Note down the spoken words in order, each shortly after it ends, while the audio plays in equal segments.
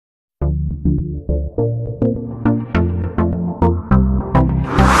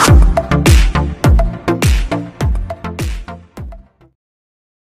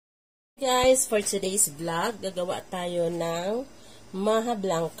guys, for today's vlog, gagawa tayo ng Maja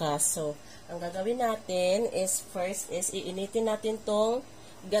Blanca. So, ang gagawin natin is first is iinitin natin tong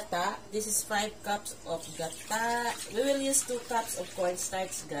gata. This is 5 cups of gata. We will use 2 cups of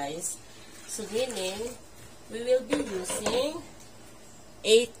cornstarch, guys. So, meaning, we will be using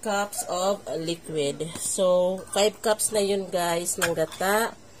 8 cups of liquid. So, 5 cups na yun, guys, ng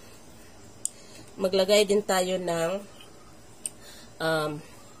gata. Maglagay din tayo ng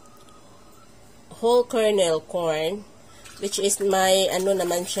whole kernel corn, which is may ano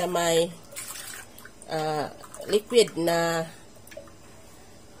naman siya, may liquid na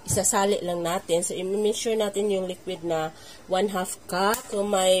isasali lang natin. So, i-measure natin yung liquid na 1/2 cup. So,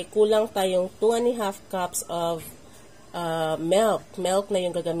 may kulang tayong 2.5 cups of milk. Milk na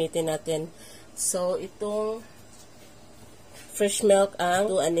yung gagamitin natin. So, itong fresh milk ang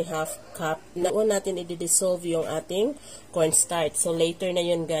 2.5 cup. Naun natin i-dissolve yung ating cornstarch. So, later na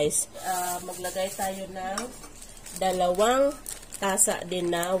yun, guys. Maglagay tayo ng 2 tasa din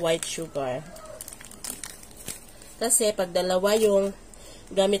na white sugar. Kasi, pag 2 yung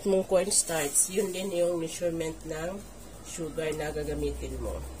gamit mong cornstarch, yun din yung measurement ng sugar na gagamitin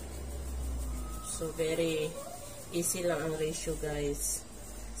mo. So, very easy lang ang ratio, guys.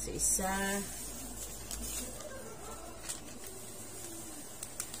 So, isa,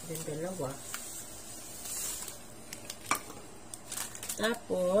 then 2.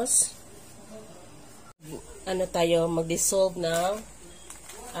 Tapos, ano tayo, mag-dissolve ng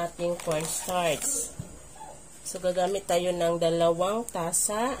ating cornstarch. So, gagamit tayo ng 2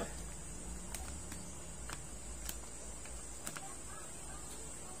 tasa.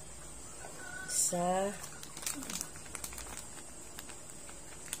 Isa.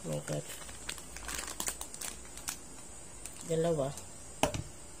 Oh my God. 2.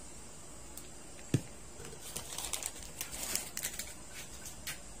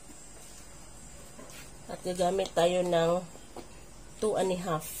 At gagamit tayo ng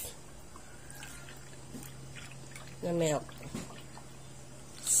 2.5 na milk.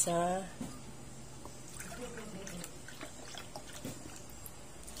 Isa,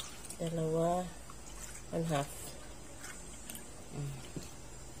 2.5.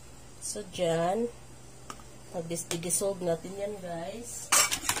 So, dyan, i-dissolve natin yan, guys.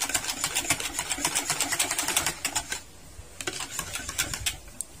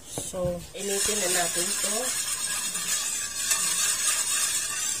 So, initin na natin ito.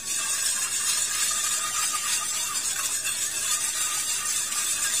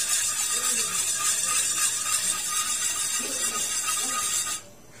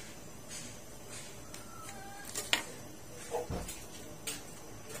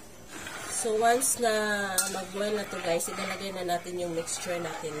 So, once na mag-boil na to, guys, ilalagay na natin yung mixture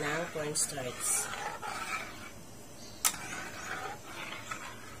natin ng cornstarch.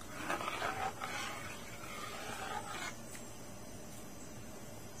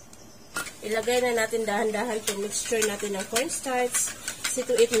 Ilagay na natin dahan-dahan yung mixture natin ng cornstarch. See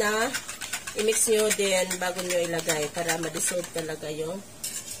to it na i-mix nyo din bago nyo ilagay para ma-dissolve talaga yung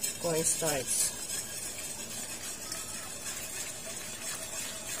cornstarch.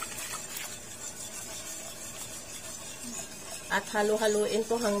 At halo-haluin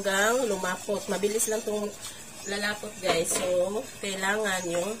to hanggang lumapot. Mabilis lang itong lalapot, guys. So, kailangan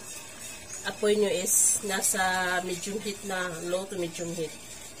yung apoy nyo is nasa medium heat na, low to medium heat.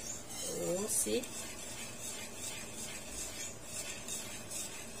 So, see?